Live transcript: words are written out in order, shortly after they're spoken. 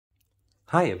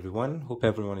Hi everyone, hope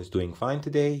everyone is doing fine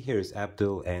today. Here is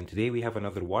Abdul and today we have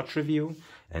another watch review,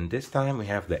 and this time we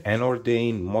have the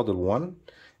anOrdain Model 1.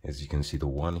 As you can see, the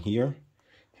one here,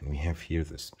 and we have here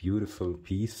this beautiful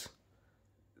piece,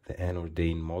 the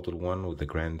anOrdain Model 1 with the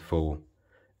Grand Faux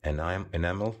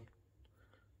enamel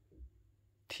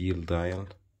teal dial.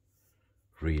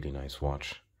 Really nice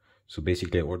watch. So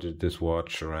basically I ordered this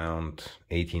watch around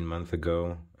 18 months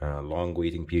ago, a long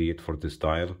waiting period for this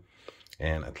dial.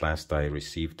 And at last I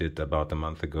received it about a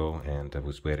month ago, and I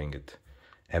was wearing it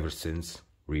ever since.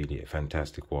 Really a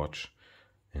fantastic watch.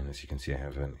 And as you can see, I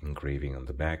have an engraving on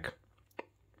the back.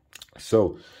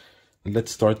 So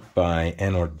let's start by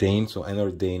anOrdain. So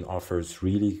anOrdain offers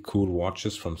really cool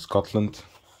watches from Scotland.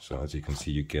 So as you can see,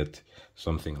 you get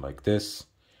something like this,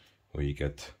 where you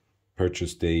get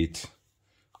purchase date,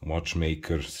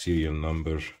 watchmaker, serial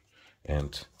number,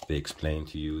 and they explain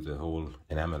to you the whole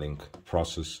enameling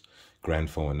process.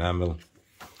 Grand Faux enamel,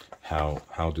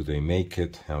 how do they make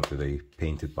it, how do they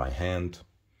paint it by hand,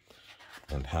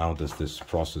 and how does this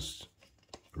process,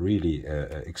 really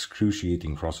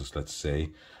excruciating process, let's say,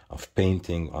 of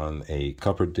painting on a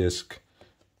copper disc,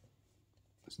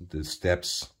 the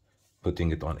steps, putting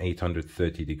it on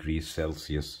 830 degrees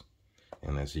Celsius,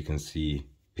 and as you can see,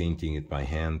 painting it by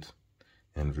hand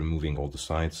and removing all the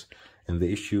sides. And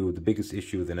the biggest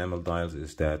issue with enamel dials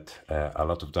is that a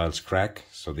lot of dials crack,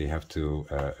 so they have to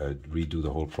redo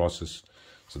the whole process.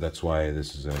 So that's why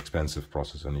this is an expensive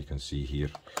process. And you can see here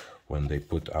when they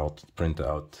print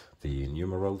out the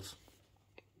numerals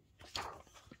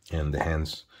and the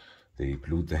hands, they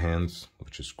blued the hands,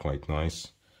 which is quite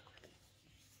nice.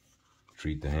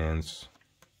 Treat the hands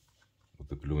with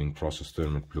the bluing process,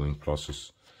 thermal bluing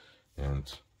process,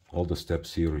 and all the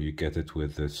steps here. You get it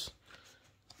with this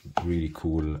really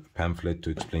cool pamphlet to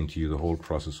explain to you the whole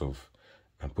process of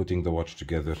putting the watch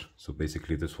together. So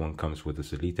basically this one comes with the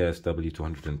Sellita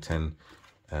SW210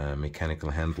 mechanical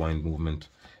hand wind movement,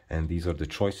 and these are the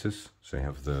choices. So you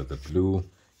have the blue,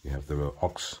 you have the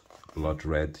ox blood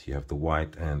red, you have the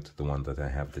white, and the one that I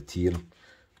have, the teal,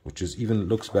 which is even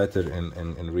looks better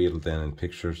in real than in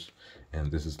pictures.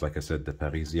 And this is, like I said, the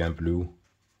Parisien blue,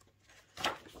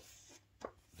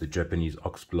 the Japanese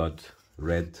ox blood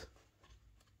red,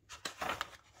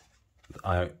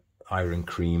 the iron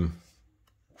cream,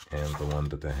 and the one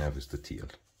that I have is the teal.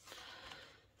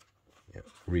 Yeah,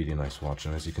 really nice watch.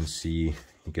 And as you can see,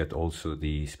 you get also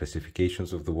the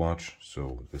specifications of the watch.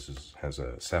 So this has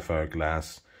a sapphire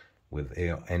glass with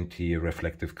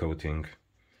anti-reflective coating,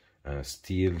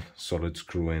 steel solid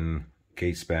screw-in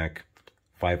case back,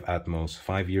 5 Atmos,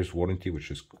 5 years warranty,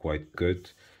 which is quite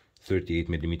good, 38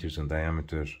 millimeters in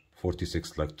diameter,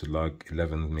 46 lug-to-lug,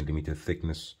 11 millimeter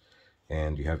thickness,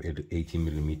 and you have 18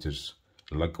 millimeters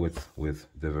lug width with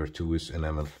the Vitreous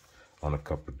enamel on a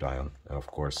copper dial, and of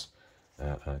course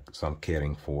some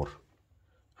caring for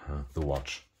the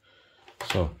watch.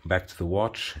 So back to the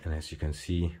watch, and as you can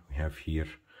see, we have here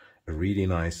a really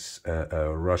nice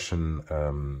Russian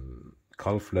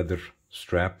calf leather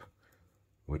strap,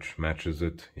 which matches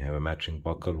it. You have a matching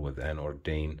buckle with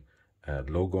anOrdain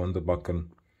logo on the buckle.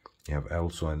 You have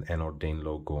also an anOrdain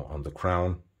logo on the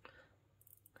crown.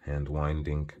 Hand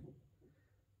winding,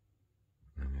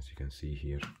 and as you can see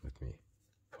here, let me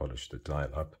polish the dial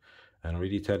up and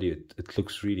really tell you, it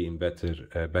looks really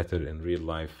better in real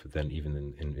life than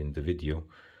even in the video.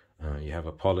 You have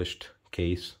a polished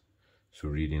case, so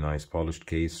really nice polished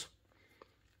case,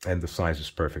 and the size is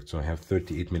perfect. So I have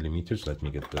 38 millimeters. Let me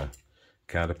get the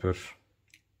caliper,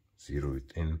 zero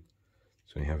it in.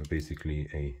 So you have basically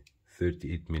a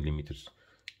 38 millimeters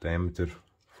diameter,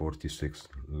 46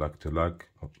 lug-to-lug,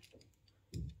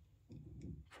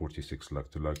 46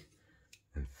 lug-to-lug,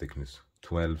 and thickness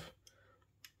 12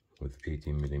 with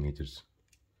 18 millimeters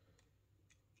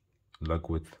lug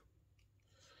width.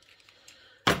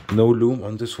 No loom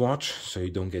on this watch, so you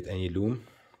don't get any loom,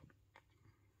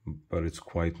 but it's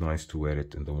quite nice to wear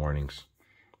it in the mornings.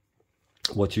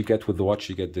 What you get with the watch,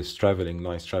 you get this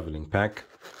nice traveling pack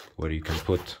where you can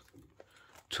put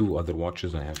 2 other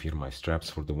watches. I have here my straps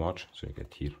for the watch, so you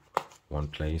get here one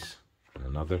place and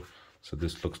another. So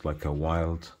this looks like a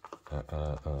wild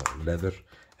leather,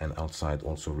 and outside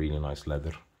also really nice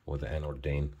leather with the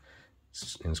anOrdain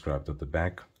inscribed at the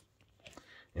back.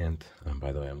 And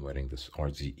by the way, I'm wearing this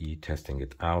RZE, testing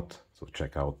it out, so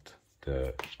check out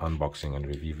the unboxing and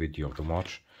review video of the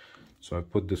watch. So I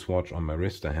put this watch on my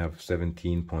wrist. I have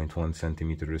 17.1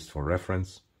 centimeter wrist for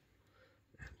reference,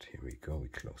 and here we go. We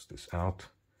close this out.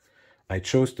 I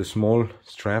chose the small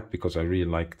strap because I really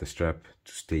like the strap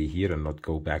to stay here and not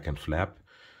go back and flap.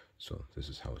 So this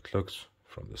is how it looks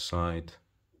from the side,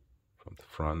 from the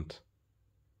front,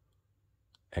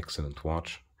 excellent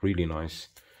watch, really nice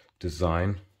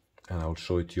design, and I'll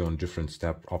show it to you on different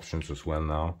step options as well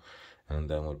now, and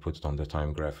then we'll put it on the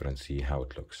time grapher and see how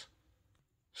it looks.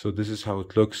 So this is how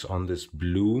it looks on this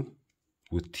blue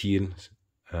with teal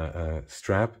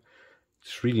strap.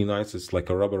 It's really nice. It's like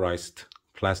a rubberized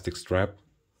plastic strap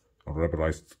or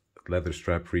rubberized leather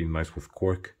strap, really nice with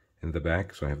cork in the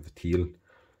back. So I have the teal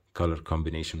color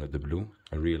combination with the blue.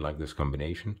 I really like this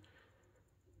combination,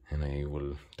 and I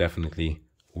will definitely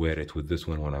wear it with this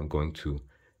one when I'm going to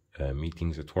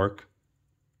meetings at work.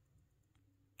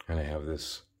 And I have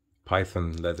this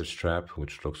python leather strap,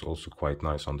 which looks also quite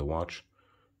nice on the watch.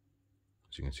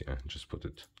 As you can see, I just put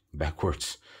it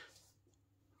backwards,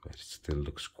 but it still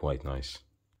looks quite nice.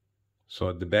 So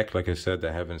at the back, like I said,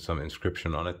 I have some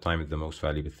inscription on it. Time is the most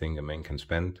valuable thing a man can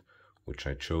spend, which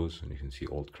I chose. And you can see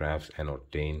old crafts,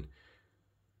 anOrdain,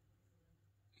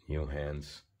 new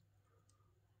hands.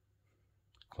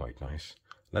 Quite nice.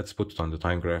 Let's put it on the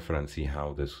time grapher and see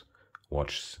how this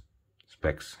watch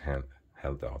specs held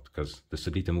out, because the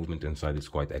Sellita movement inside is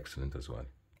quite excellent as well.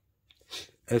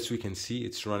 As we can see,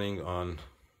 it's running on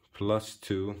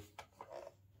 +2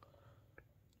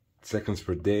 seconds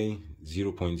per day,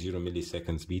 0.0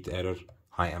 milliseconds beat error,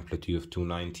 high amplitude of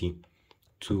 290,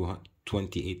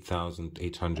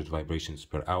 28,800 vibrations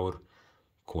per hour.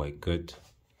 Quite good.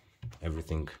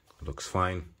 Everything looks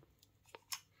fine.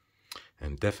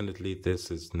 And definitely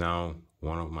this is now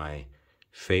one of my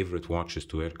favorite watches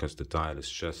to wear, because the dial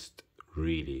is just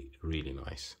really, really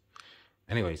nice.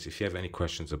 Anyways, if you have any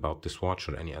questions about this watch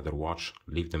or any other watch,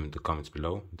 leave them in the comments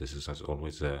below. This is, as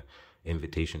always, an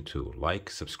invitation to like,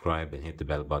 subscribe, and hit the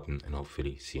bell button, and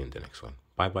hopefully see you in the next one.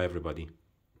 Bye bye, everybody.